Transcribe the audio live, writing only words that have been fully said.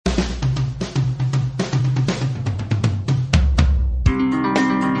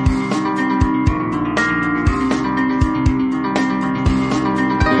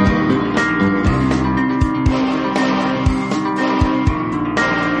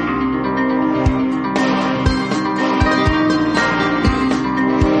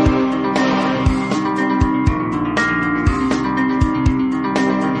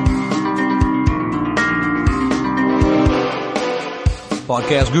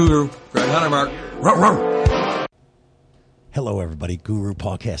podcast guru, Greg Huntermark. Ruh, ruh. Hello, everybody. Guru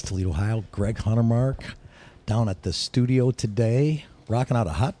Podcast, Toledo, Ohio. Greg Huntermark down at the studio today, rocking out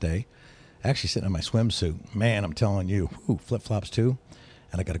a hot day. Actually sitting in my swimsuit. Man, I'm telling you, flip-flops too.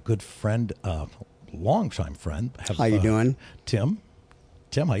 And I got a good friend, long-time friend. How you doing? Tim.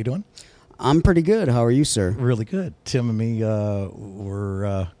 Tim, how you doing? I'm pretty good. How are you, sir? Really good. Tim and me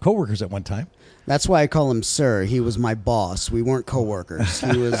were co-workers at one time. That's why I call him sir. He was my boss. We weren't co-workers.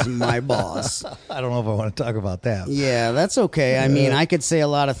 He was my boss. I don't know if I want to talk about that. Yeah, that's okay. I mean, I could say a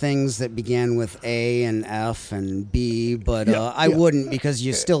lot of things that began with A and F and B, but I wouldn't because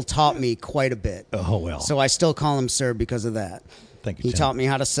you still taught me quite a bit. Oh, well. So I still call him sir because of that. Thank you, He Tim. taught me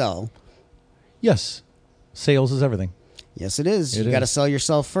how to sell. Yes. Sales is everything. Yes, it is. It You got to is. sell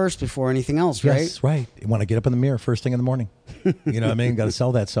yourself first before anything else, right? Yes, right. You want to get up in the mirror first thing in the morning. You know what I mean? Got to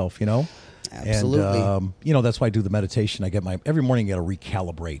sell that self, you know? Absolutely. And, that's why I do the meditation. I get every morning you got to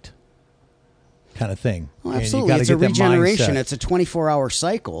recalibrate kind of thing. Oh, And you absolutely. gotta It's a get that regeneration. mindset. It's a 24-hour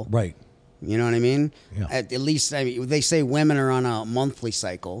cycle. Right. You know what I mean? Yeah. At least they say women are on a monthly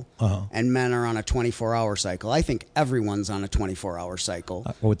cycle and men are on a 24-hour cycle. I think everyone's on a 24-hour cycle.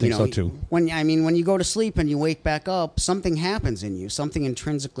 I would think so, too. When you go to sleep and you wake back up, something happens in you. Something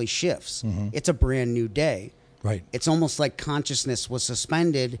intrinsically shifts. Mm-hmm. It's a brand new day. Right. It's almost like consciousness was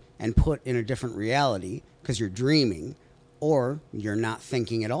suspended and put in a different reality because you're dreaming or you're not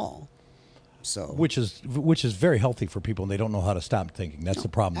thinking at all. So, Which is very healthy for people, and they don't know how to stop thinking. That's the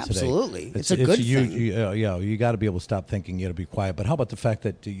problem today. absolutely. It's a good thing. You got to be able to stop thinking. You got to be quiet. But how about the fact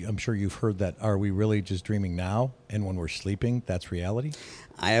that I'm sure you've heard that? Are we really just dreaming now? And when we're sleeping, that's reality.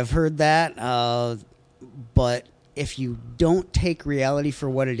 I have heard that, but if you don't take reality for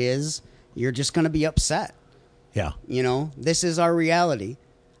what it is, you're just going to be upset. Yeah. This is our reality.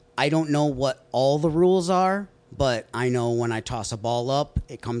 I don't know what all the rules are, but I know when I toss a ball up,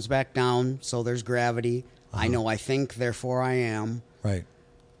 it comes back down, so there's gravity. I know I think, therefore I am. Right.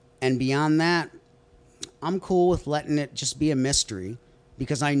 And beyond that, I'm cool with letting it just be a mystery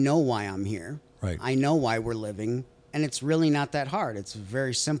because I know why I'm here. Right. I know why we're living, and it's really not that hard. It's a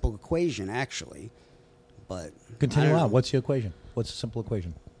very simple equation, actually. But Continue I don't on. know. What's the equation? What's the simple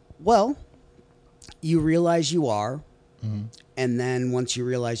equation? Well, you realize you are, and then once you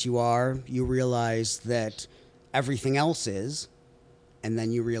realize you are, you realize that everything else is, and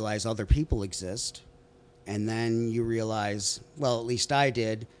then you realize other people exist, and then you realize, well, at least I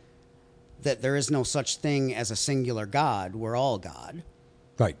did, that there is no such thing as a singular God. We're all God.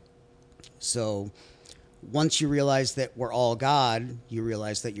 Right. So once you realize that we're all God, you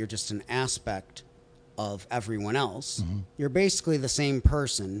realize that you're just an aspect of everyone else. You're basically the same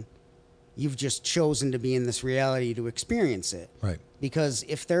person. You've just chosen to be in this reality to experience it. Right. Because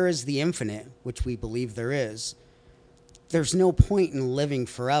if there is the infinite, which we believe there is, there's no point in living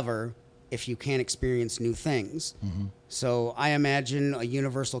forever if you can't experience new things. So I imagine a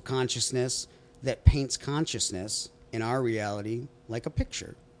universal consciousness that paints consciousness in our reality like a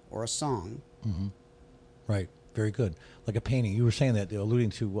picture or a song. Right. Very good. Like a painting. You were saying that,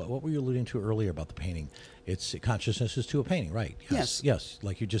 alluding to, what were you alluding to earlier about the painting? It's consciousness is to a painting, right? Yes. Yes,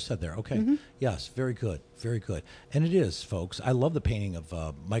 like you just said there. Okay. Yes, very good. Very good. And it is, folks. I love the painting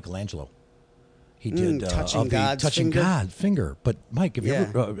of Michelangelo. He did touching of the God's touching finger? God finger. But Mike, if you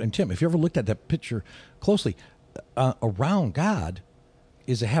ever, and Tim, if you ever looked at that picture closely, around God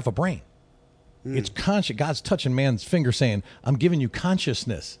is a half a brain. It's conscious. God's touching man's finger, saying, "I'm giving you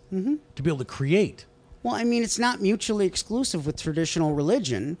consciousness to be able to create." Well, I mean, it's not mutually exclusive with traditional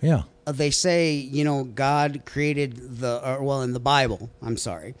religion. Yeah. They say, God created in the Bible,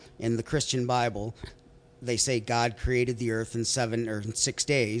 in the Christian Bible, they say God created the earth in 6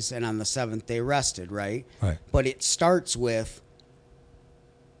 days, and on the seventh day rested, right? Right. But it starts with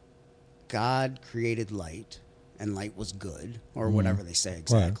God created light, and light was good, or whatever they say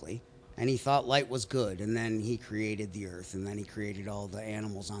exactly. Right. And he thought light was good, and then he created the earth, and then he created all the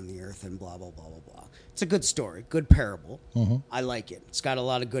animals on the earth, and blah, blah, blah, blah, blah. It's a good story, good parable. I like it. It's got a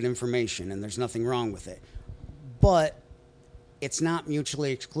lot of good information, and there's nothing wrong with it. But it's not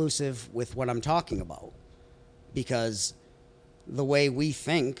mutually exclusive with what I'm talking about, because the way we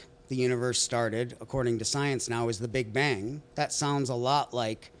think the universe started, according to science now, is the Big Bang. That sounds a lot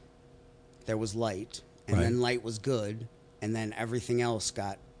like there was light, and then light was good, and then everything else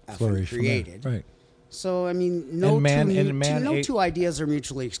got created. Right. So, I mean, no two ideas are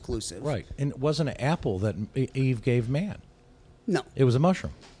mutually exclusive. Right. And it wasn't an apple that Eve gave man. No. It was a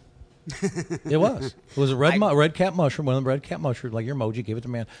mushroom. It was. It was a red cap mushroom. One of the red cap mushrooms, like your emoji, gave it to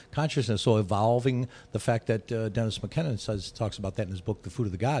man. Consciousness. So evolving the fact that Dennis McKenna talks about that in his book, The Food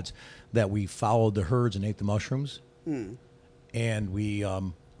of the Gods, that we followed the herds and ate the mushrooms.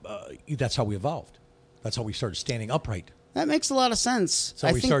 and that's how we evolved. That's how we started standing upright. That makes a lot of sense.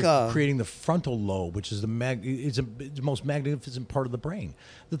 So we started creating the frontal lobe, which is the most magnificent part of the brain.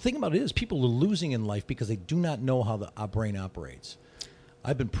 The thing about it is people are losing in life because they do not know how the brain operates.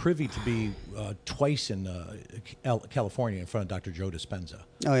 I've been privy to be twice in California in front of Dr. Joe Dispenza.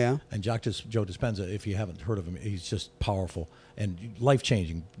 Oh, yeah? And Dr. Joe Dispenza, if you haven't heard of him, he's just powerful and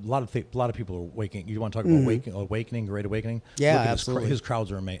life-changing. A lot of people are waking. You want to talk about awakening, great awakening? Yeah, Look at absolutely. His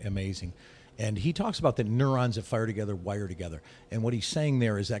crowds are amazing. And he talks about the neurons that fire together, wire together. And what he's saying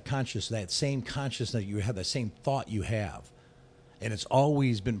there is that same consciousness you have, that same thought you have. And it's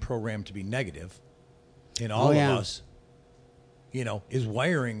always been programmed to be negative in all of us, is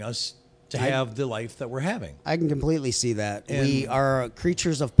wiring us to have the life that we're having. I can completely see that. And we are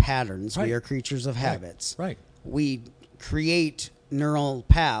creatures of patterns. Right. We are creatures of habits. Right. We create neural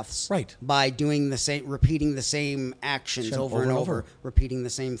paths by doing the same, repeating the same actions over and over, repeating the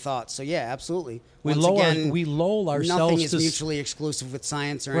same thoughts. So yeah, absolutely. We lull ourselves. Nothing is mutually exclusive with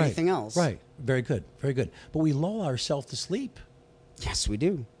science or anything else. Right. Very good. Very good. But we lull ourselves to sleep. Yes, we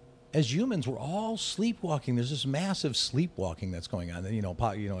do. As humans, we're all sleepwalking. There's this massive sleepwalking that's going on.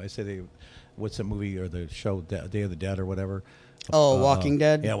 I say what's the movie or the show, Day of the Dead or whatever? Oh, Walking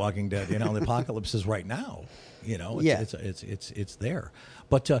Dead. Yeah, Walking Dead. The apocalypse is right now. It's there.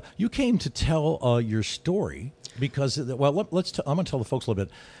 But you came to tell your story because I'm going to tell the folks a little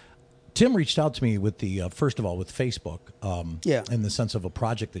bit. Tim reached out to me with first of all with Facebook, in the sense of a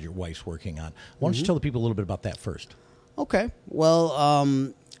project that your wife's working on. Why don't you tell the people a little bit about that first? Okay. Well,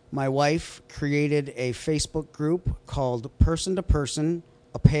 my wife created a Facebook group called Person to Person,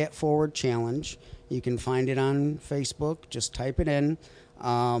 a Pay It Forward Challenge. You can find it on Facebook. Just type it in.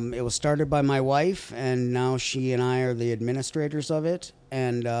 It was started by my wife, and now she and I are the administrators of it.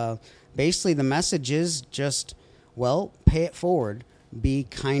 And basically the message is just, pay it forward. Be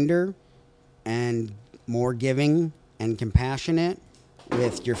kinder and more giving and compassionate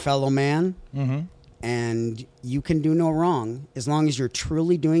with your fellow man. Mm-hmm. And you can do no wrong. As long as you're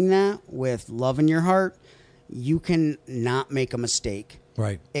truly doing that with love in your heart, you can not make a mistake.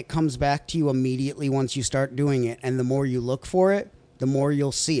 Right. It comes back to you immediately once you start doing it. And the more you look for it, the more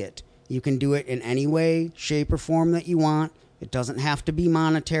you'll see it. You can do it in any way, shape, or form that you want. It doesn't have to be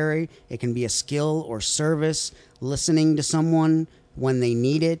monetary. It can be a skill or service. Listening to someone when they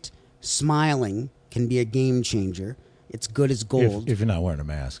need it. Smiling can be a game changer. It's good as gold. If you're not wearing a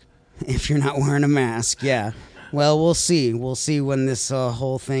mask. If you're not wearing a mask, yeah. Well, we'll see. We'll see when this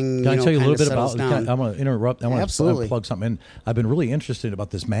whole thing. Can I tell you a little bit about? I'm going to interrupt. I want Absolutely. to plug something in. I've been really interested about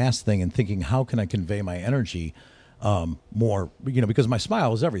this mask thing and thinking, how can I convey my energy more? Because my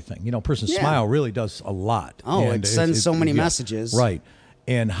smile is everything. A person's smile really does a lot. Oh, and it sends so many messages. Right.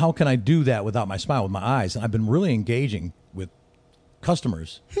 And how can I do that without my smile, with my eyes? And I've been really engaging with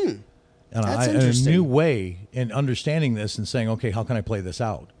customers. And That's in a interesting. new way in understanding this and saying, okay, how can I play this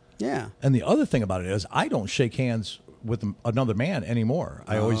out? Yeah. And the other thing about it is I don't shake hands with another man anymore.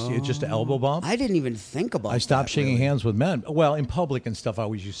 I always, it's just an elbow bump. I didn't even think about. I stopped that, shaking really. hands with men. Well, in public and stuff, I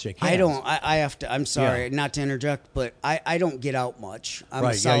always used to shake hands. I don't. I have to. I'm sorry, not to interject, but I don't get out much. I'm a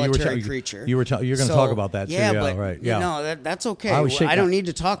Right, solitary creature. You're going to talk about that too. Yeah, Yeah, but right. Yeah. that's okay. I don't need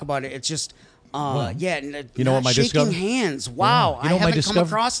to talk about it. It's just, you know what my shaking discovery? hands. Wow, You know what my I haven't come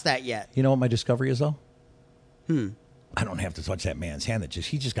across that yet. You know what my discovery is though? I don't have to touch that man's hand.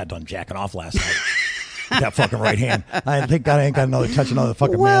 He just got done jacking off last night. That fucking right hand. I think I ain't got touch another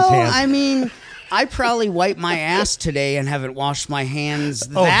fucking man's hand. I mean, I probably wiped my ass today and haven't washed my hands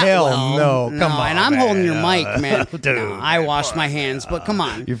Oh, that hell well. no. Come on, and I'm man. holding your mic, man. Dude. No, I wash my hands, but come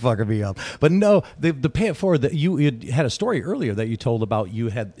on. You're fucking me up. But no, the pay it forward that you had a story earlier that you told about you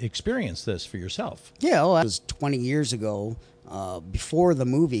had experienced this for yourself. Yeah, that was 20 years ago, before the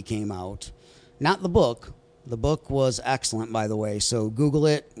movie came out. Not the book. The book was excellent, by the way, so Google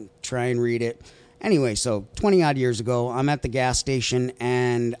it, try and read it. Anyway, so 20-odd years ago, I'm at the gas station,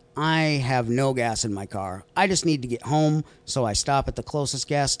 and I have no gas in my car. I just need to get home, so I stop at the closest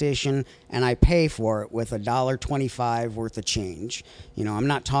gas station, and I pay for it with $1.25 worth of change. I'm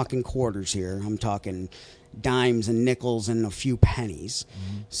not talking quarters here. I'm talking dimes and nickels and a few pennies.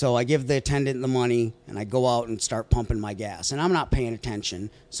 Mm-hmm. So I give the attendant the money, and I go out and start pumping my gas, and I'm not paying attention.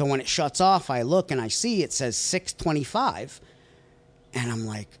 So when it shuts off, I look, and I see it says $6.25, and I'm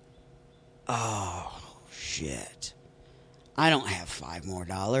like, oh, shit. I don't have $5 more.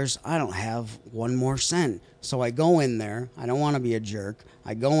 I don't have 1 more cent. So I go in there. I don't want to be a jerk.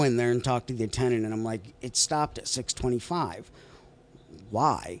 I go in there and talk to the attendant, and I'm like, it stopped at $6.25.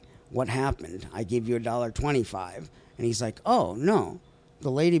 Why? What happened? I gave you $1.25. And he's like, oh, no.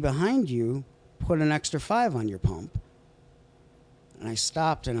 The lady behind you put an extra $5 on your pump. And I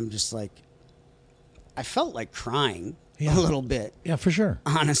stopped, and I'm just like, I felt like crying Yeah. a little bit. Yeah, for sure.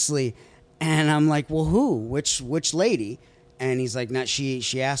 Honestly. And I'm like, well, who? Which lady? And he's like, not she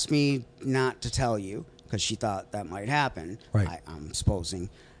asked me not to tell you because she thought that might happen. Right. I'm supposing.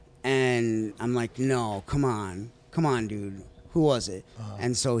 And I'm like, no, come on, dude. Who was it?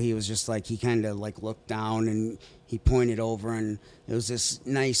 And so he was just like, he kind of like looked down and he pointed over, and it was this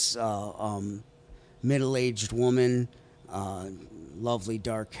nice middle-aged woman, lovely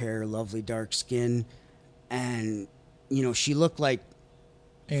dark hair, lovely dark skin, and you know, she looked like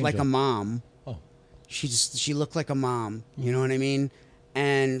Angel. a mom. Oh, She looked like a mom. You know what I mean?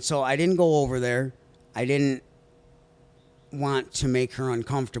 And so I didn't go over there. I didn't want to make her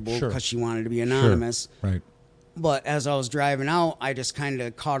uncomfortable Sure. because she wanted to be anonymous. Sure. Right. But as I was driving out, I just kind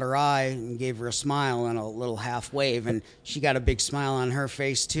of caught her eye and gave her a smile and a little half wave, and she got a big smile on her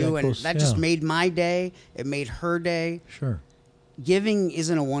face too, Yeah, and close, that just yeah. made my day. It made her day. Sure. Giving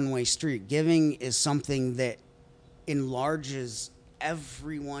isn't a one-way street. Giving is something that enlarges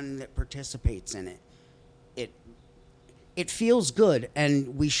everyone that participates in it. It feels good,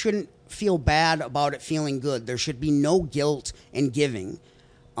 and we shouldn't feel bad about it feeling good. There should be no guilt in giving.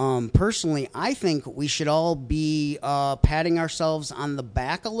 Personally, I think we should all be patting ourselves on the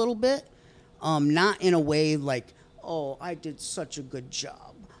back a little bit, not in a way like, oh, I did such a good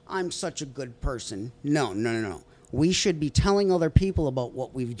job, I'm such a good person. No. We should be telling other people about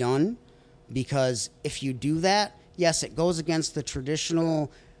what we've done, because if you do that, yes, it goes against the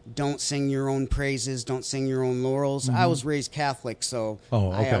traditional don't sing your own praises, don't sing your own laurels. I was raised Catholic, so Oh,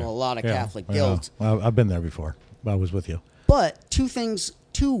 okay. I have a lot of Yeah, Catholic yeah. guilt. Well, I've been there before. I was with you. But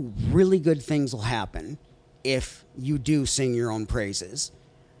two really good things will happen if you do sing your own praises.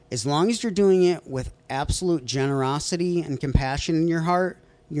 As long as you're doing it with absolute generosity and compassion in your heart,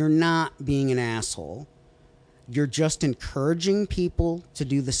 you're not being an asshole. You're just encouraging people to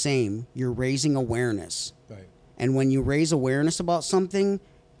do the same. You're raising awareness. Right. And when you raise awareness about something,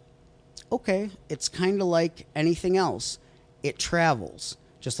 okay, it's kind of like anything else. It travels,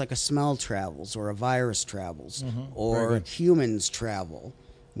 just like a smell travels or a virus travels Very or good. humans travel.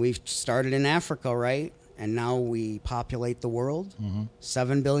 We've started in Africa, right? And now we populate the world.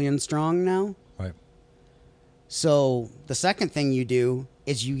 7 billion strong now. Right. So the second thing you do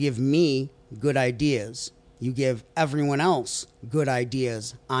is you give me good ideas. You give everyone else good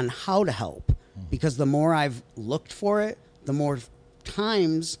ideas on how to help. Because the more I've looked for it, the more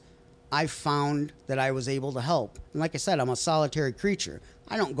times I've found that I was able to help. And like I said, I'm a solitary creature.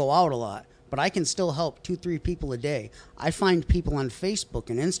 I don't go out a lot, but I can still help 2-3 people a day. I find people on Facebook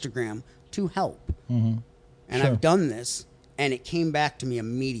and Instagram to help. And Sure. I've done this, and it came back to me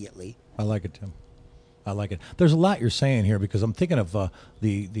immediately. I like it, Tim. I like it. There's a lot you're saying here, because I'm thinking of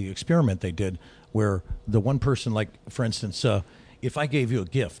the experiment they did where the one person, like, for instance, if I gave you a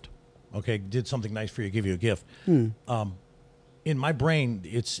gift, okay, did something nice for you, give you a gift, in my brain,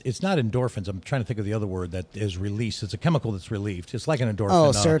 it's not endorphins. I'm trying to think of the other word that is released. It's a chemical that's relieved. It's like an endorphin.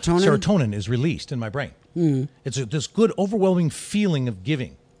 Oh, serotonin? Serotonin is released in my brain. It's this good, overwhelming feeling of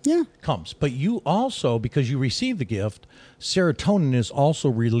giving. Yeah. Comes. But you also, because you receive the gift, serotonin is also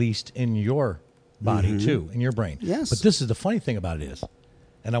released in your body too, in your brain. Yes. But this is the funny thing about it is,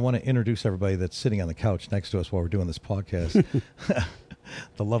 and I want to introduce everybody that's sitting on the couch next to us while we're doing this podcast,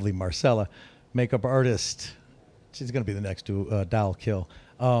 the lovely Marcella, makeup artist. She's going to be the next to Doll Kill.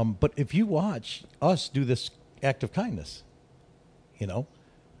 But if you watch us do this act of kindness, you know,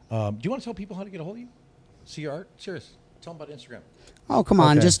 do you want to tell people how to get a hold of you? See your art? Serious. Tell them about Instagram. Oh, come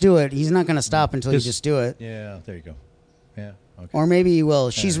on, Okay. just do it. He's not going to stop until you just do it. Yeah, there you go. Yeah, okay. Or maybe he will.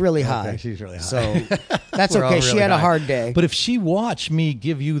 She's really high. Okay, she's really high. So that's We're all okay. She really had a high. hard day. But if she watched me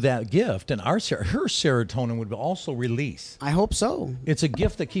give you that gift, and her serotonin would also release. I hope so. It's a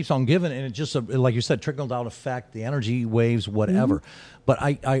gift that keeps on giving, and it just, like you said, trickle down effect, the energy waves, whatever. But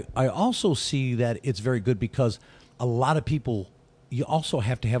I also see that it's very good because a lot of people, you also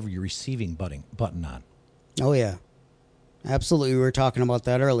have to have your receiving button on. Oh, yeah. Absolutely. We were talking about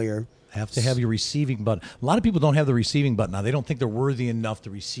that earlier. Have to have your receiving button. A lot of people don't have the receiving button on. They don't think they're worthy enough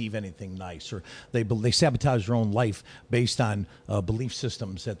to receive anything nice, or they sabotage their own life based on belief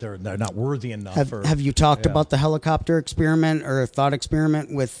systems that they're not worthy enough. Have you talked Yeah. about the helicopter experiment or thought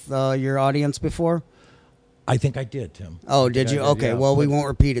experiment with your audience before? I think I did, Tim. Oh, I think did I you? Okay, yeah. well, we But- won't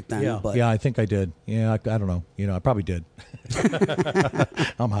repeat it then. Yeah, But yeah, I think I did. Yeah, I don't know. I probably did.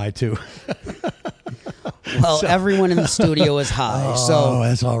 I'm high too. Well, everyone in the studio is high, so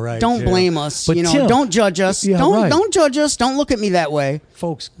that's all right. don't Tim. blame us. But Tim, don't judge us. Yeah, don't right. don't judge us. Don't look at me that way.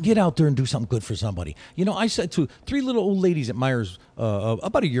 Folks, get out there and do something good for somebody. I said to 3 little old ladies at Myers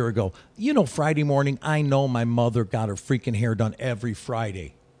about a year ago, Friday morning, I know my mother got her freaking hair done every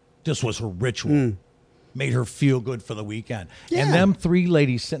Friday. This was her ritual. Made her feel good for the weekend. Yeah. And them 3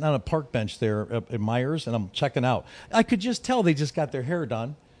 ladies sitting on a park bench there at Myers, and I'm checking out. I could just tell they just got their hair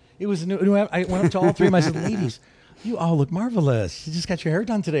done. It was new. I went up to all 3 of them. I said, ladies, you all look marvelous. You just got your hair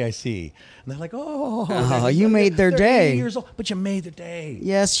done today, I see. And they're like, oh, you made their they're day. 80 years old, but you made their day.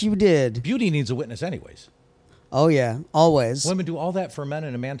 Yes, you did. Beauty needs a witness anyways. Oh yeah, always. Women do all that for men,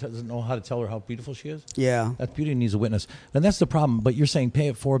 and a man doesn't know how to tell her how beautiful she is. Yeah. That beauty needs a witness. And that's the problem. But you're saying pay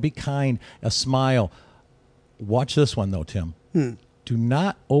it forward, be kind, a smile. Watch this one, though, Tim. Do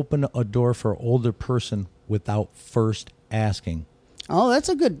not open a door for an older person without first asking. Oh, that's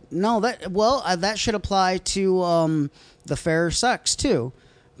a good. No, that should apply to the fair sex too,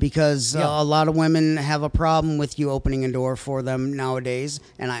 because a lot of women have a problem with you opening a door for them nowadays,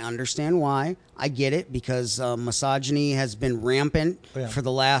 and I understand why. I get it because misogyny has been rampant for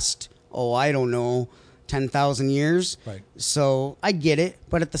the last 10,000 years. Right. So I get it,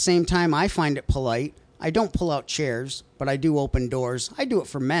 but at the same time, I find it polite. I don't pull out chairs, but I do open doors. I do it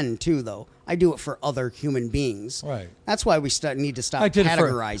for men too, though. I do it for other human beings. Right. That's why we need to stop I did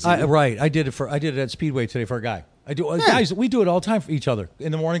categorizing. I did it at Speedway today for a guy. I do. Guys, we do it all the time for each other.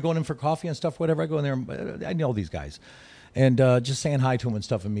 In the morning, going in for coffee and stuff, whatever. I go in there. I know these guys. And just saying hi to them and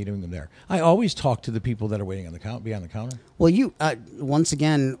stuff and meeting them there. I always talk to the people that are waiting on the behind the counter. Well, once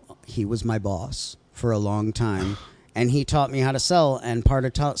again, he was my boss for a long time. And he taught me how to sell, and part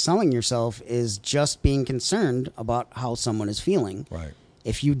of selling yourself is just being concerned about how someone is feeling. Right.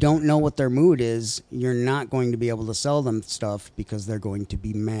 If you don't know what their mood is, you're not going to be able to sell them stuff because they're going to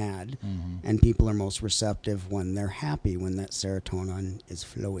be mad. Mm-hmm. And people are most receptive when they're happy, when that serotonin is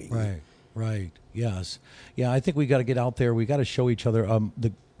flowing. Right. Yes. Yeah, I think we got to get out there. We got to show each other.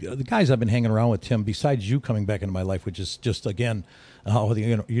 The guys I've been hanging around with, Tim, besides you coming back into my life, which is just, again, how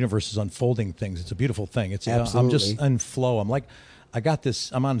the universe is unfolding things. It's a beautiful thing. It's Absolutely. I'm just in flow. I'm like,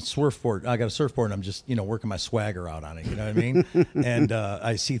 I'm on a surfboard. I got a surfboard, and I'm just, working my swagger out on it. You know what I mean? And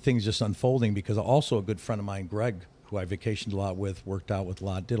I see things just unfolding because also a good friend of mine, Greg, who I vacationed a lot with, worked out with a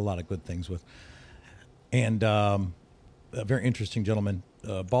lot, did a lot of good things with. And a very interesting gentleman,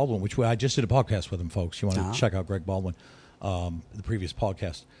 Baldwin, which I just did a podcast with him, folks. You want to check out Greg Baldwin, the previous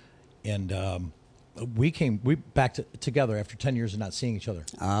podcast. And we back together after 10 years of not seeing each other.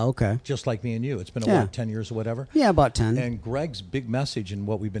 Okay. Just like me and you. It's been over 10 years or whatever. Yeah, about 10. And Greg's big message and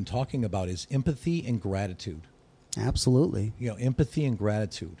what we've been talking about is empathy and gratitude. Absolutely. Empathy and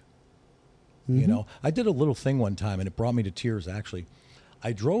gratitude. Mm-hmm. I did a little thing one time, and it brought me to tears, actually.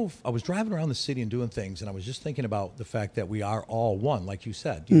 I was driving around the city and doing things, and I was just thinking about the fact that we are all one, like you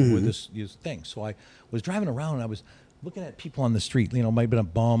said, with this thing. So I was driving around, and I was looking at people on the street, might have been a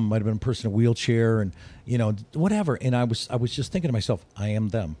bum, might have been a person in a wheelchair, and, whatever. And I was just thinking to myself, I am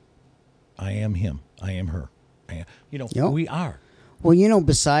them. I am him. I am her. We are. Well,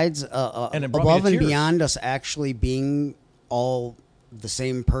 besides above and tears. beyond us actually being all the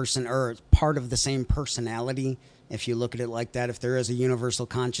same person or part of the same personality, if you look at it like that, if there is a universal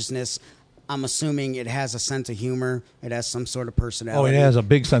consciousness, I'm assuming it has a sense of humor. It has some sort of personality. Oh, it has a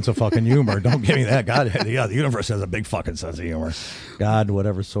big sense of fucking humor. Don't give me that. God, yeah, the universe has a big fucking sense of humor. God,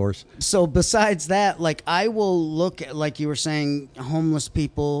 whatever source. So besides that, I will look at, like you were saying, homeless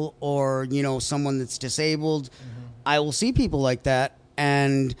people or, someone that's disabled. Mm-hmm. I will see people like that,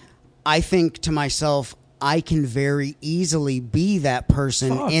 and I think to myself, I can very easily be that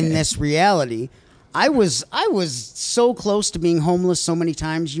person in this reality. I was so close to being homeless so many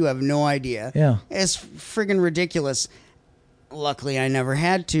times, you have no idea. Yeah. It's friggin' ridiculous. Luckily, I never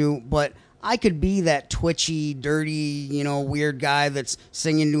had to, but I could be that twitchy, dirty, weird guy that's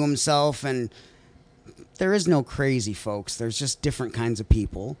singing to himself, and there is no crazy folks. There's just different kinds of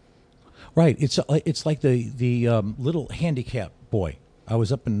people. Right. It's like the little handicap boy. I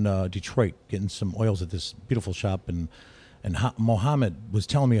was up in Detroit getting some oils at this beautiful shop, and Mohammed was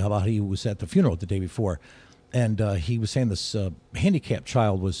telling me about he was at the funeral the day before, and he was saying this handicapped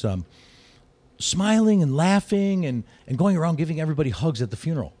child was smiling and laughing and going around giving everybody hugs at the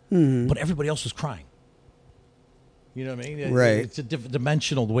funeral, but everybody else was crying. You know what I mean? Right. It's a different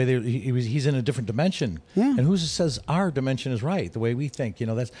dimensional, the way he's in a different dimension. Yeah. And who says our dimension is right, the way we think?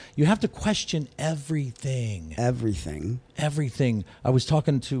 You have to question everything. Everything. I was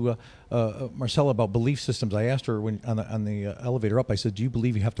talking to Marcella about belief systems. I asked her on the elevator up, I said, do you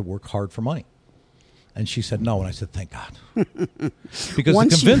believe you have to work hard for money? And she said no, and I said, thank God. Because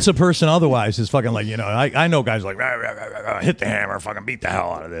Once to convince a person otherwise is fucking like, I know guys like, rah, rah, rah, rah, rah, hit the hammer, fucking beat the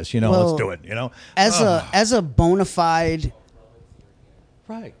hell out of this, Well, let's do it, As a bona fide...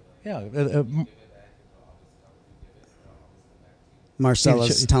 Right, yeah.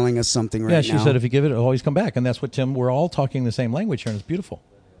 Marcella's telling us something right now. Yeah, she said if you give it, it'll always come back. And that's what, Tim, we're all talking the same language here, and it's beautiful.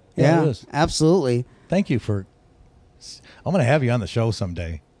 Yeah, it is. absolutely. Thank you for... I'm going to have you on the show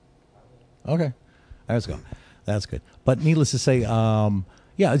someday. Okay. Let's go. That's good. But needless to say,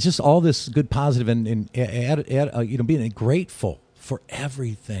 it's just all this good positive and being grateful for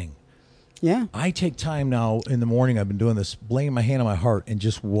everything. Yeah. I take time now in the morning. I've been doing this, laying my hand on my heart and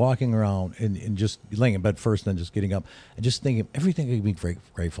just walking around and just laying in bed first and then just getting up and just thinking everything I can be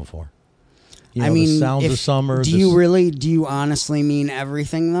grateful for. The sounds of summer. Do you honestly mean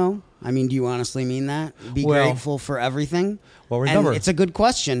everything, though? I mean, do you honestly mean that? Be grateful for everything? Well, remember, and it's a good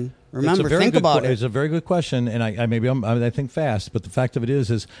question. Remember, think about it. It's a very good question, and I think fast, but the fact of it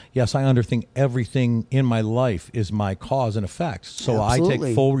is yes, I underthink everything in my life is my cause and effect. So Absolutely. I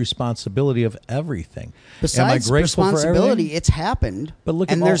take full responsibility of everything. Besides Am I grateful responsibility, for it's happened, but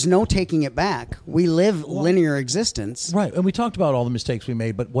look and there's no taking it back. We live linear existence. Right, and we talked about all the mistakes we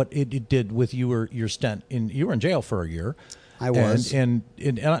made, but what it did with your stint, you were in jail for a year. I was. And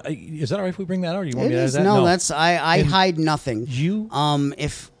is that all right if we bring that out? Or you want It me to is. add that? No, that's I hide nothing.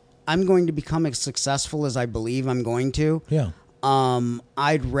 If I'm going to become as successful as I believe I'm going to,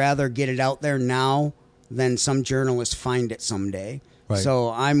 I'd rather get it out there now than some journalist find it someday. Right. So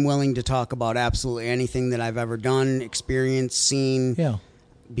I'm willing to talk about absolutely anything that I've ever done, experienced, seen. Yeah.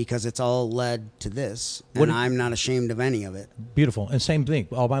 Because it's all led to this, and I'm not ashamed of any of it. Beautiful. And same thing.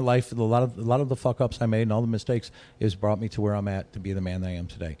 All my life, a lot of the fuck ups I made and all the mistakes has brought me to where I'm at to be the man that I am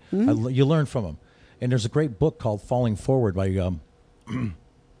today. Mm-hmm. You learn from them. And there's a great book called Falling Forward by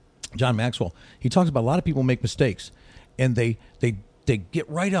John Maxwell. He talks about a lot of people make mistakes, and they get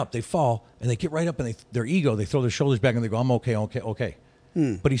right up, they fall, and they get right up, and their ego, they throw their shoulders back, and they go, I'm okay.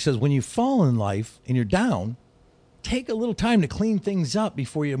 But he says when you fall in life and you're down, take a little time to clean things up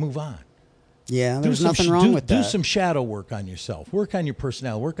before you move on. Yeah, there's nothing wrong with that. Do some shadow work on yourself. Work on your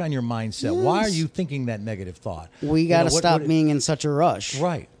personality. Work on your mindset. Yes. Why are you thinking that negative thought? We got to stop being in such a rush.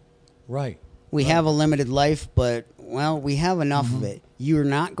 Right. We have a limited life, but, we have enough of it. You're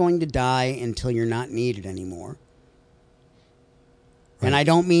not going to die until you're not needed anymore. Right. And I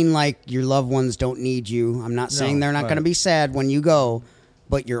don't mean like your loved ones don't need you. I'm not saying they're not going to be sad when you go,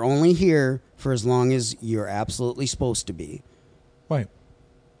 but you're only here for as long as you're absolutely supposed to be. Right.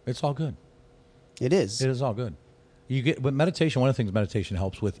 It's all good. It is. It is all good. But meditation, one of the things meditation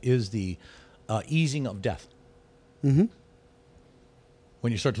helps with is the easing of death. Mm-hmm.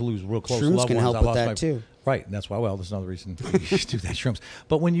 When you start to lose real close Shrooms loved can ones. help with that too. Right, and that's why, that's another reason you do that, shrooms.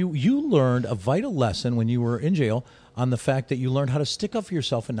 But when you learned a vital lesson when you were in jail on the fact that you learned how to stick up for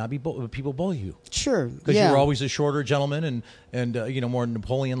yourself and not be people bully you. Sure, because you were always a shorter gentleman and more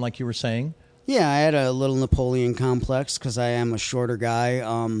Napoleon, like you were saying. Yeah, I had a little Napoleon complex because I am a shorter guy.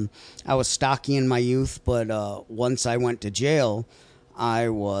 I was stocky in my youth, but once I went to jail, I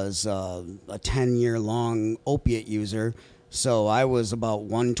was a 10-year-long opiate user. So I was about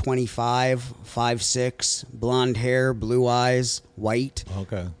 125, 5'6", blonde hair, blue eyes, white.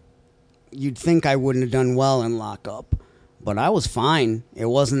 Okay. You'd think I wouldn't have done well in lockup, but I was fine. It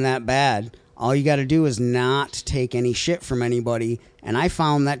wasn't that bad. All you got to do is not take any shit from anybody, and I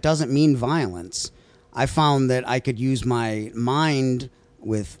found that doesn't mean violence. I found that I could use my mind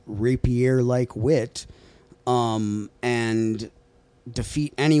with rapier-like wit and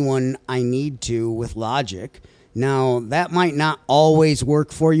defeat anyone I need to with logic. Now, that might not always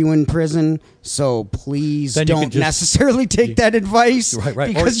work for you in prison, so please don't necessarily take that advice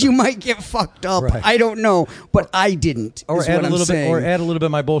because you might get fucked up. Right. I don't know, but I didn't. Or add a little bit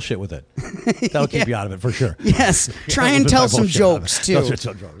of my bullshit with it. That'll keep you out of it for sure. Yes, try and tell some jokes too.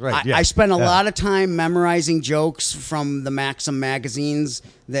 Right. I spent a lot of time memorizing jokes from the Maxim magazines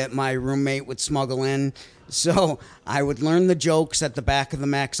that my roommate would smuggle in. So I would learn the jokes at the back of the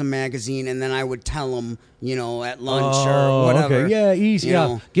Maxim magazine, and then I would tell them, at lunch or whatever. Okay, yeah, easy.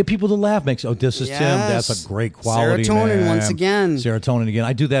 Get people to laugh. This is Tim. That's a great quality. Serotonin, man. once again. Serotonin again.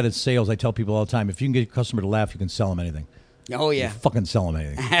 I do that in sales. I tell people all the time, if you can get a customer to laugh, you can sell them anything. Oh, yeah. You fucking sell them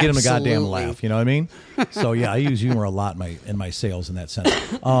anything. Get them a goddamn laugh. You know what I mean? So, yeah, I use humor a lot in my sales in that sense.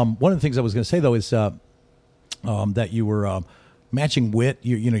 One of the things I was going to say, though, is that you were... matching wit,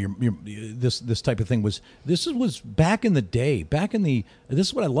 this type of thing was back in the day. This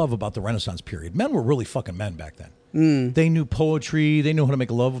is what I love about the Renaissance period. Men were really fucking men back then. They knew poetry. They knew how to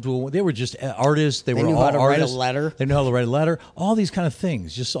make love to a woman. They were just artists. They were knew all how to write a artists. letter. They knew how to write a letter. All these kind of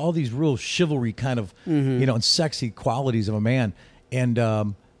things. Just all these real chivalry kind of, and sexy qualities of a man.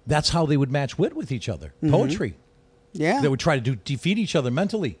 And that's how they would match wit with each other. Poetry. Yeah. They would try to defeat each other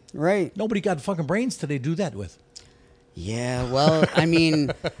mentally. Right. Nobody got fucking brains today to do that with. Yeah, well, I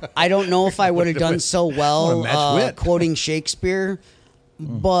mean, I don't know if I would have done so well match wit. quoting Shakespeare,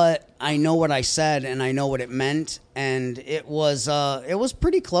 but I know what I said and I know what it meant, and it was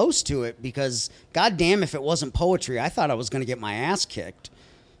pretty close to it because, goddamn, if it wasn't poetry, I thought I was going to get my ass kicked.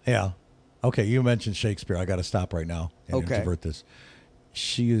 Yeah. Okay, you mentioned Shakespeare. I got to stop right now and introvert this.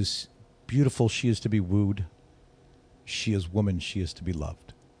 She is beautiful. She is to be wooed. She is woman. She is to be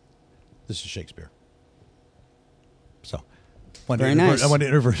loved. This is Shakespeare. So, Very nice. I want to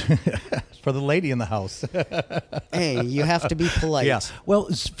introvert for the lady in the house. Hey, you have to be polite. Yeah. Well,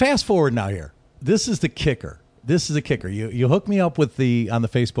 fast forward now here. This is the kicker. You hook me up with on the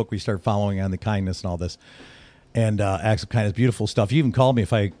Facebook. We start following on the kindness and all this, and acts of kindness, beautiful stuff. You even called me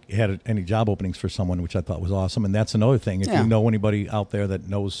if I had any job openings for someone, which I thought was awesome. And that's another thing. If you know anybody out there that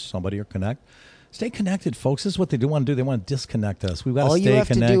knows somebody or connect, stay connected, folks. This is what they do want to do. They want to disconnect us. We've got to stay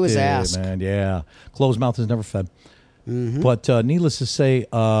connected. All you have to do is ask. Man, yeah. Closed mouth is never fed. Mm-hmm. But needless to say,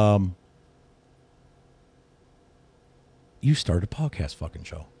 you started a podcast fucking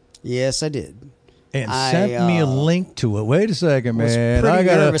show. Yes, I did. And sent me a link to it. Wait a second, man. I was pretty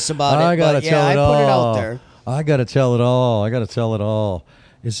nervous about it. I put it out there. I got to tell it all.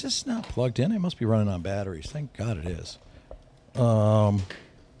 Is this not plugged in? It must be running on batteries. Thank God it is.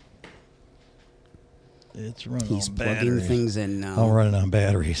 It's running He's on plugging batteries. Things in now. I'm running on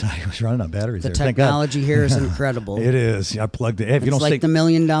batteries. I was running on batteries. The there. technology here is incredible. It is. I plugged it. Hey, if you it's don't like the $1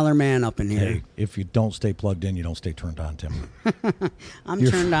 Million Man up in here. Hey, if you don't stay plugged in, you don't stay turned on, Tim. I'm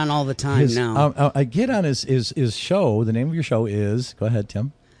turned on all the time now. I get on his show. The name of your show is, go ahead,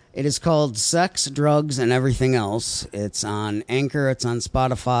 Tim. It is called Sex, Drugs, and Everything Else. It's on Anchor. It's on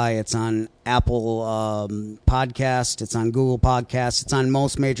Spotify. It's on Apple Podcast. It's on Google Podcasts. It's on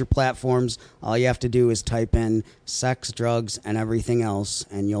most major platforms. All you have to do is type in Sex, Drugs, and Everything Else,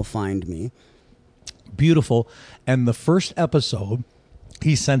 and you'll find me. Beautiful. And the first episode,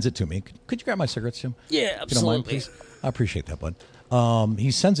 he sends it to me. Could you grab my cigarettes, Jim? Yeah, absolutely. If you don't mind, please? I appreciate that, bud.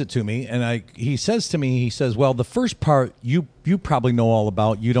 He sends it to me, and he says to me, he says, well, the first part you probably know all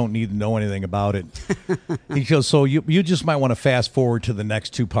about. You don't need to know anything about it. He goes, so you just might want to fast forward to the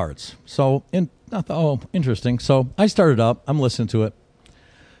next two parts. So I thought, oh, interesting. So I started up. I'm listening to it.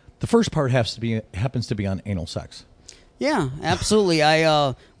 The first part happens to be on anal sex. Yeah, absolutely.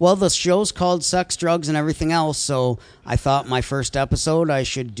 The show's called Sex, Drugs, and Everything Else, so I thought my first episode I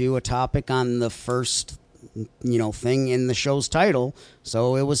should do a topic on the first thing in the show's title.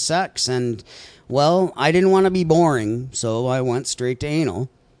 So it was sex, and I didn't want to be boring, so I went straight to anal.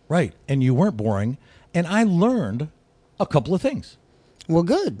 Right, and you weren't boring, and I learned a couple of things. Well,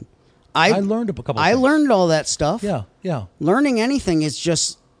 good. I learned a couple of things. I learned all that stuff. Yeah. Learning anything is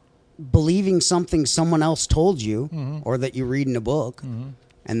just believing something someone else told you or that you read in a book,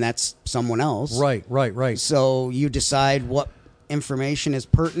 and that's someone else. Right. So you decide what information is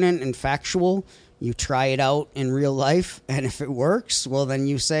pertinent and factual. You try it out in real life, and if it works, well, then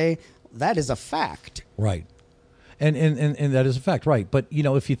you say, that is a fact. Right. And that is a fact, right. But,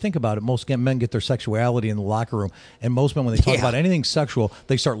 if you think about it, most men get their sexuality in the locker room, and most men, when they talk about anything sexual,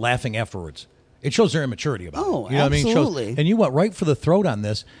 they start laughing afterwards. It shows their immaturity about it. Oh, you know absolutely. What I mean? And you went right for the throat on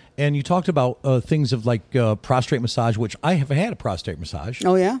this, and you talked about things of like prostate massage, which I have had a prostate massage.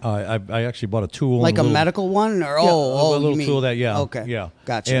 Oh, yeah? I actually bought a tool. Like a medical one? Or a little tool that, Okay. Yeah.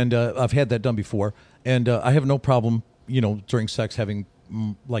 Gotcha. And I've had that done before, and I have no problem, during sex having,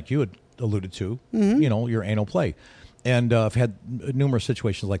 like you had alluded to, your anal play. And I've had numerous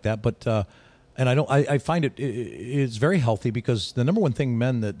situations like that, but... And I find it's very healthy because the number one thing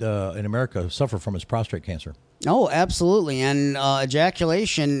men that in America suffer from is prostate cancer. Oh, absolutely. And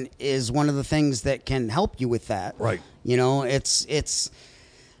ejaculation is one of the things that can help you with that. Right. It's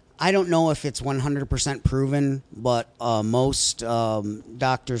I don't know if it's 100% proven, but most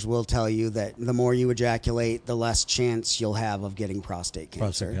doctors will tell you that the more you ejaculate, the less chance you'll have of getting prostate cancer.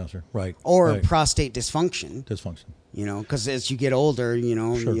 Prostate cancer, right. Or right. prostate dysfunction. Because as you get older,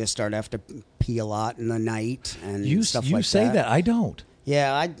 sure. You start to have to pee a lot in the night and stuff like that. You say that. I don't.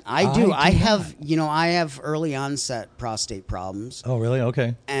 Yeah, I do. I have early onset prostate problems. Oh, really?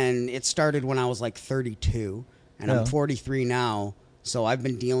 Okay. And it started when I was like 32, and I'm 43 now, so I've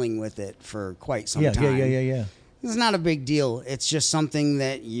been dealing with it for quite some time. Yeah. It's not a big deal. It's just something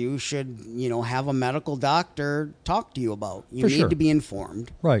that you should, have a medical doctor talk to you about. You For need sure. to be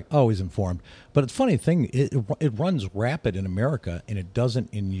informed. Right, always informed. But it's funny thing, it runs rapid in America, and it doesn't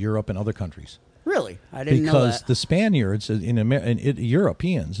in Europe and other countries. Really? I didn't know Because that. the Spaniards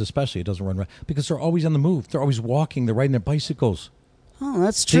Europeans especially, it doesn't run because they're always on the move. They're always walking. They're riding their bicycles. Oh,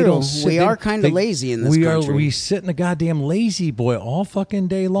 that's They true. don't sit- We they- are kind they- of lazy in this country. We sit in the goddamn lazy boy all fucking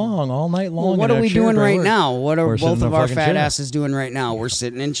day long, all night long. Well, what in are our we chair doing right driver. now? What are We're sitting both in of a our fucking fat chair. asses doing right now? We're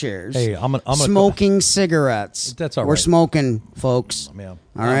sitting in chairs. Hey, I'm gonna smoking cigarettes. That's all We're right. smoking, folks. Yeah.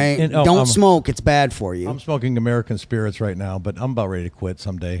 All right? And- Don't smoke. It's bad for you. I'm smoking American Spirits right now, but I'm about ready to quit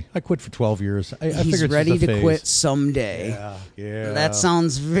someday. I quit for 12 years. I He's figured ready it's just a to phase. quit someday. Yeah. That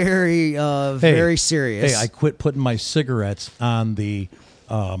sounds very, very serious. Hey, I quit putting my cigarettes on the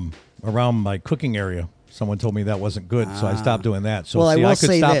around my cooking area. Someone told me that wasn't good, so I stopped doing that. So Well, I see, will I could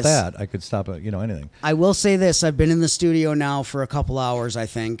say stop this. that. I could stop anything. I will say this. I've been in the studio now for a couple hours, I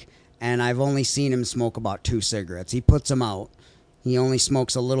think, and I've only seen him smoke about 2 cigarettes. He puts them out. He only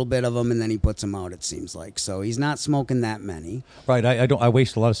smokes a little bit of them, and then he puts them out, it seems like. So he's not smoking that many. Right. I don't. I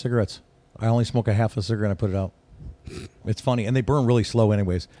waste a lot of cigarettes. I only smoke a half a cigarette and I put it out. It's funny, and they burn really slow,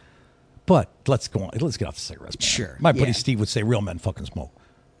 anyways. But let's go on. Let's get off the cigarettes. Man. Sure, My buddy yeah. Steve would say real men fucking smoke.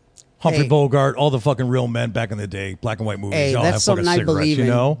 Humphrey Hey. Bogart, all the fucking real men back in the day, black and white movies. Hey, they all that's have something fucking I cigarettes, believe in.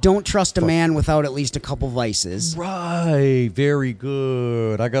 you know? Don't trust a man without at least a couple vices. Right. Very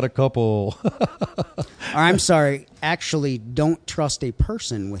good. I got a couple. Or I'm sorry, actually, don't trust a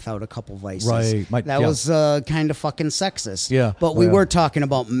person without a couple vices. Right. That Yeah. was kind of fucking sexist. Yeah, But we well. were talking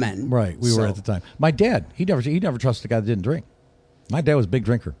about men. Right, we were at the time. My dad, he never trusted a guy that didn't drink. My dad was a big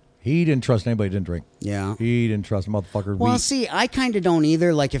drinker. He didn't trust anybody that didn't drink. Yeah. He didn't trust motherfuckers. Well, see, I kind of don't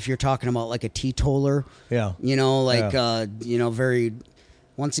either. Like if you're talking about like a teetotaler. Yeah. Very.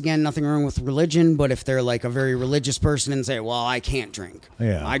 Once again, nothing wrong with religion, but if they're like a very religious person and say, "Well, I can't drink.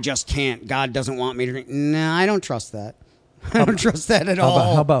 Yeah. I just can't. God doesn't want me to drink." Nah, I don't trust that. I don't trust that at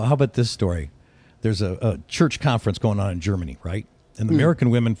all. How about this story? There's a church conference going on in Germany, right? And the American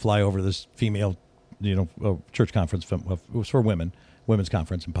women fly over to this female, church conference. It was for women, women's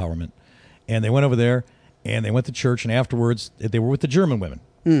conference, empowerment. And they went over there, and they went to church, and afterwards, they were with the German women.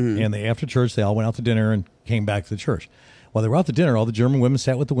 Mm-hmm. And after church, they all went out to dinner and came back to the church. While they were out to dinner, all the German women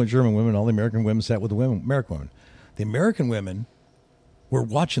sat with the German women, all the American women sat with the American women. The American women were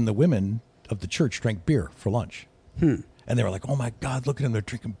watching the women of the church drink beer for lunch. And they were like, "Oh my God, look at them! They're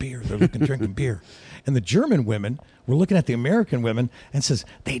drinking beer. They're drinking beer." And the German women were looking at the American women and says,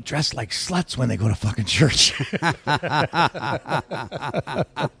 "They dress like sluts when they go to fucking church."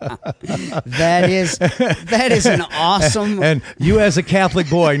 That is an awesome. And you, as a Catholic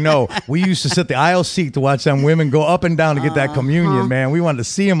boy, know we used to sit the aisle seat to watch them women go up and down to get that communion. Man, we wanted to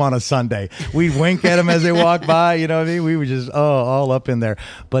see them on a Sunday. We'd wink at them as they walked by. You know what I mean? We were just all up in there.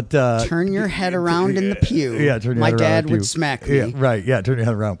 But turn your head around in the pew. Yeah, turn your My head around dad in the pew. would smack me. Yeah, right. Yeah, turn your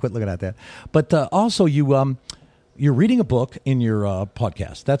head around. Quit looking at that. But also, you're reading a book in your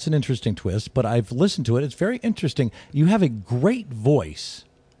podcast. That's an interesting twist. But I've listened to it. It's very interesting. You have a great voice.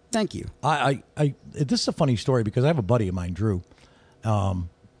 Thank you. This is a funny story because I have a buddy of mine, Drew,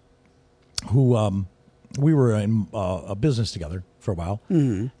 who we were in a business together for a while,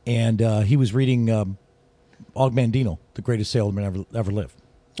 and he was reading Og Mandino, the greatest salesman ever lived.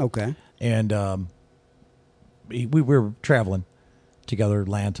 Okay. And we were traveling together,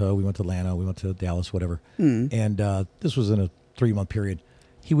 Atlanta. We went to Atlanta. We went to Dallas, whatever. And this was in a 3-month period.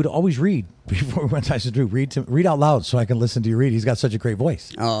 He would always read before we went to. I said, "Drew, read out loud so I can listen to you read." He's got such a great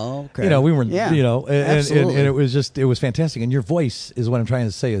voice. Oh, okay. We were, yeah, and absolutely. it was fantastic. And your voice is what I'm trying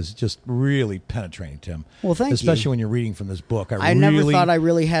to say is just really penetrating, Tim. Well, thank you. Especially when you're reading from this book. I never thought I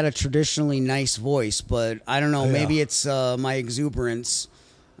really had a traditionally nice voice, but I don't know. Maybe it's my exuberance.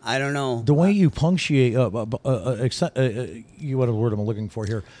 I don't know. The way you punctuate, what a word I'm looking for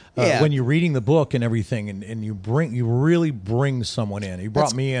here. When you're reading the book and everything, and you really bring someone in. You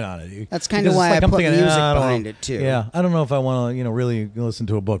brought me in on it. That's kind of why I put music behind it too. Yeah, I don't know if I want to, really listen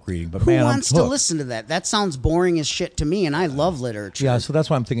to a book reading, but Who man, wants I'm to hooked. listen to that? That sounds boring as shit to me, and I love literature. Yeah, so that's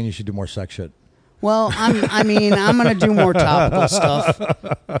why I'm thinking you should do more sex shit. Well, I'm going to do more topical stuff.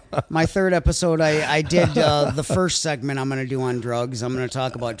 My third episode, I did the first segment I'm going to do on drugs. I'm going to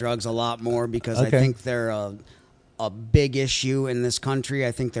talk about drugs a lot more because I think they're a big issue in this country.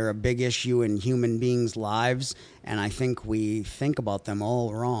 I think they're a big issue in human beings' lives, and I think we think about them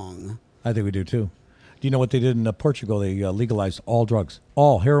all wrong. I think we do too. Do you know what they did in Portugal? They legalized all drugs,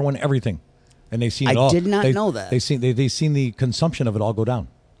 all heroin, everything, and they seen it all. I did not know that. They seen the consumption of it all go down.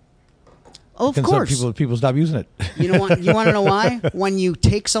 Oh, of course. People stop using it. You know what? You want to know why? When you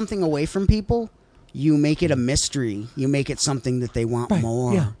take something away from people, you make it a mystery. You make it something that they want Right.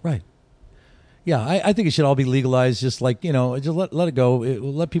 more. Yeah, right. Yeah, I think it should all be legalized. Just like just let it go.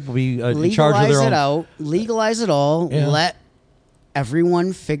 Let people be in charge of Legalize their it own. out. Legalize it all. Yeah. Let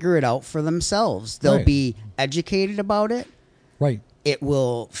everyone figure it out for themselves. They'll Right. be educated about it. Right. It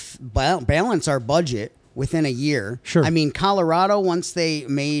will balance our budget within a year. Sure. I mean, Colorado, once they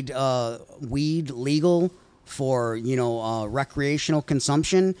made weed legal for recreational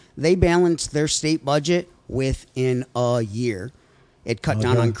consumption, they balanced their state budget within a year. It cut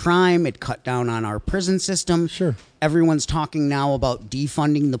down Okay. on crime. It cut down on our prison system. Sure. Everyone's talking now about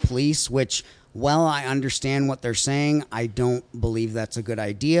defunding the police, which, well, I understand what they're saying. I don't believe that's a good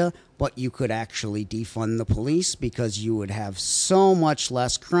idea, but you could actually defund the police because you would have so much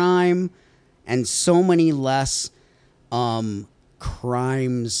less crime and so many less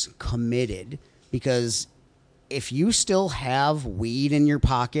crimes committed. Because if you still have weed in your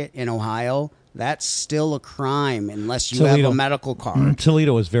pocket in Ohio, that's still a crime unless you have Toledo. a medical card.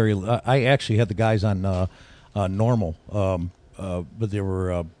 Toledo is very. I actually had the guys on normal, but they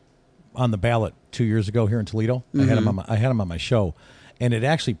were on the ballot 2 years ago here in Toledo. I had them on my show, and it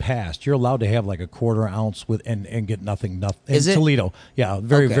actually passed. You're allowed to have like a quarter ounce with and get nothing. Is in it? Toledo? Yeah,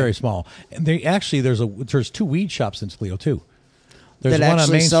 very Okay. very small. And they actually there's 2 weed shops in Toledo too. There's That one on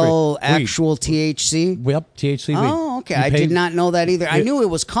actually Main sell Street. Weed. actual THC. Yep, THC weed. Oh, okay. You I pay- did not know that either. I It- knew it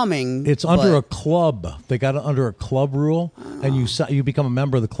was coming. It's under a but- club. They got it under a club rule, and you become a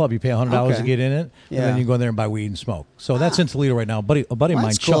member of the club. You pay $100 to Okay. get in it, and then Yeah. you go in there and buy weed and smoke. So that's in Toledo right now. A buddy of Well, mine,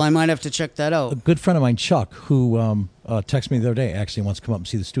 that's cool. Chuck, I might have to check that a out. good friend of mine, Chuck, who texted me the other day, actually wants to come up and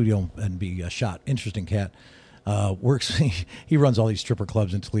see the studio and be shot. Interesting cat. Works. He runs all these stripper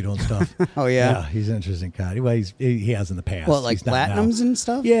clubs in Toledo and stuff. Oh, yeah? he's an interesting cat. Well, he has in the past. What, like He's not now. Platinums and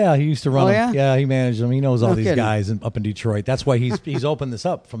stuff? Yeah, he used to run Oh, them. yeah? Yeah, he managed them. He knows all No these kidding. guys up in Detroit. That's why he's opened this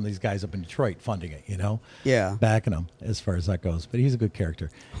up from these guys up in Detroit, funding it. Yeah. backing him as far as that goes. But he's a good character.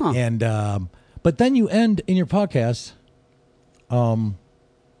 Huh. And but then you end in your podcast. You're going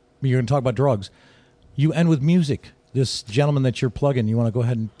to talk about drugs. You end with music. This gentleman that you're plugging, you want to go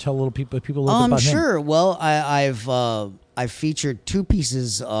ahead and tell people a little bit about him? Sure. Well, I've featured 2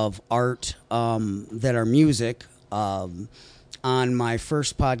 pieces of art that are music on my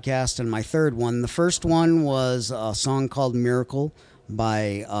first podcast and my third one. The first one was a song called Miracle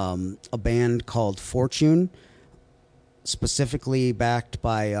by a band called Fortune, specifically backed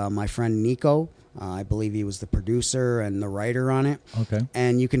by my friend Nico. I believe he was the producer and the writer on it. Okay.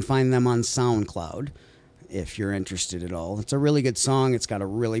 And you can find them on SoundCloud if you're interested at all. It's a really good song. It's got a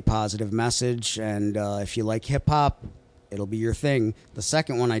really positive message, and if you like hip-hop, it'll be your thing. The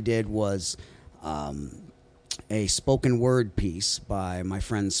second one I did was a spoken word piece by my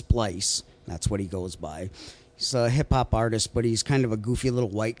friend Splice. That's what he goes by. He's a hip-hop artist, but he's kind of a goofy little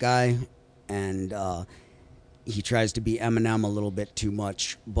white guy, and he tries to be Eminem a little bit too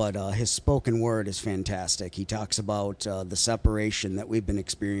much, but his spoken word is fantastic. He talks about the separation that we've been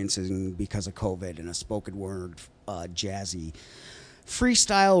experiencing because of COVID in a spoken word, jazzy,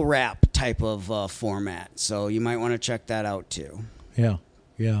 freestyle rap type of format. So you might want to check that out too. Yeah.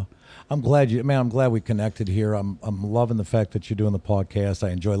 I'm glad we connected here. I'm loving the fact that you're doing the podcast.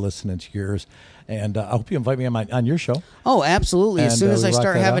 I enjoy listening to yours, and I hope you invite me on your show. Oh, absolutely. As And, soon as we I rock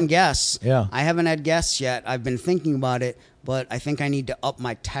start that having out. guests. Yeah. I haven't had guests yet. I've been thinking about it, but I think I need to up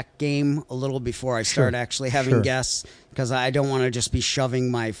my tech game a little before I start actually having Sure. guests, because I don't want to just be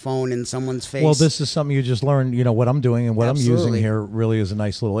shoving my phone in someone's face. Well, this is something you just learned. What I'm doing and what I'm Absolutely. using here really is a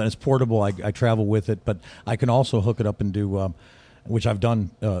nice little, and it's portable. I travel with it, but I can also hook it up and do, which I've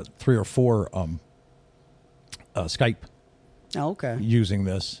done 3 or 4 Skype Oh, okay. using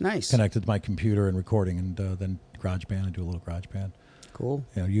this. Nice. Connected to my computer and recording, and then GarageBand. I do a little GarageBand. Cool.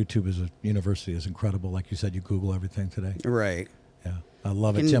 YouTube is a university is incredible. Like you said, you Google everything today. Right. Yeah, I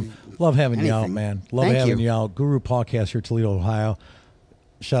love it, Can- Tim. Love having you out, anything. man. Love Thank having you. you out. Guru Podcast here, Toledo, Ohio.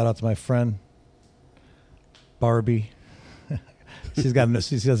 Shout out to my friend Barbie. She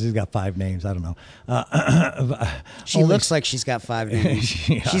says she's got 5 names. I don't know. She looks like she's got 5 names.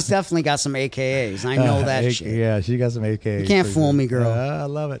 Yeah. She's definitely got some AKAs. I know that shit. Yeah, she got some AKs. You can't for fool sure. me, girl. I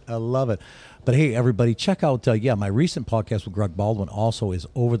love it. I love it. But hey, everybody, check out my recent podcast with Greg Baldwin also is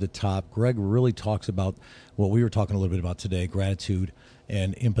over the top. Greg really talks about what we were talking a little bit about today, gratitude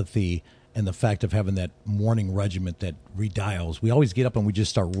and empathy, and the fact of having that morning regiment that redials. We always get up and we just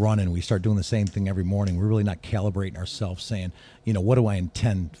start running. We start doing the same thing every morning. We're really not calibrating ourselves, saying, what do I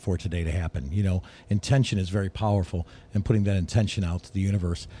intend for today to happen? Intention is very powerful, and putting that intention out to the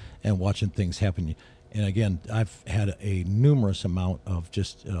universe and watching things happen. And again, I've had a numerous amount of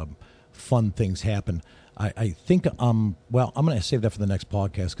just fun things happen. I think well, I'm going to save that for the next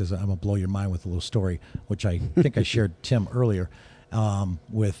podcast because I'm going to blow your mind with a little story, which I think I shared Tim earlier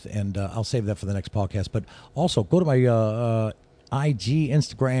with, and I'll save that for the next podcast. But also go to my IG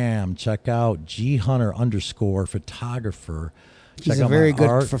Instagram, check out ghunter_photographer. He's a very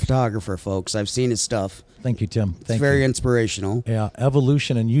good photographer, folks. I've seen his stuff. Thank you, Tim. It's very inspirational. Yeah,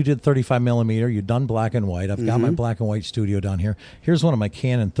 Evolution, and you did 35 millimeter. You've done black and white. I've got my black and white studio down here. Here's one of my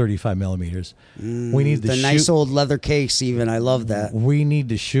Canon 35 millimeters. We need the nice old leather case. Even I love that. We need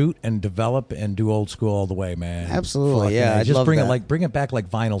to shoot and develop and do old school all the way, man. Absolutely, yeah. I'd just love bring that. bring it back like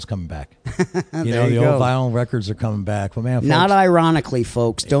vinyl's coming back. There you the go. old vinyl records are coming back. But man, folks, Not ironically,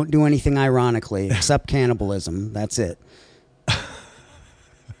 folks. Don't do anything ironically except cannibalism. That's it.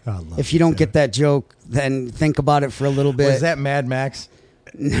 If you don't get that joke, then think about it for a little bit. Was that Mad Max?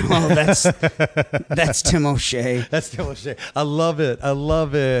 No, that's Tim O'Shea. That's Tim O'Shea. I love it. I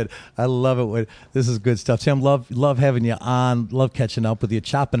love it. This is good stuff. Tim, love having you on. Love catching up with you,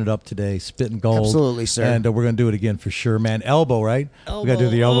 chopping it up today, spitting gold. Absolutely, sir. And we're going to do it again for sure, man. Elbow, right? Elbow. We got to do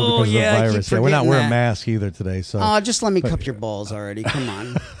the elbow because of the I keep virus. Yeah, we're not forgetting wearing that. masks either today. So Just let me cup your balls already. Come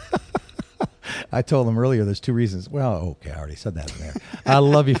on. I told him earlier there's two reasons. Well, okay, I already said that in there. I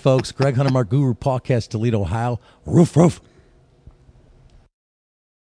love you, folks. Greg Hunter, Mark Guru Podcast, Toledo, Ohio. Roof.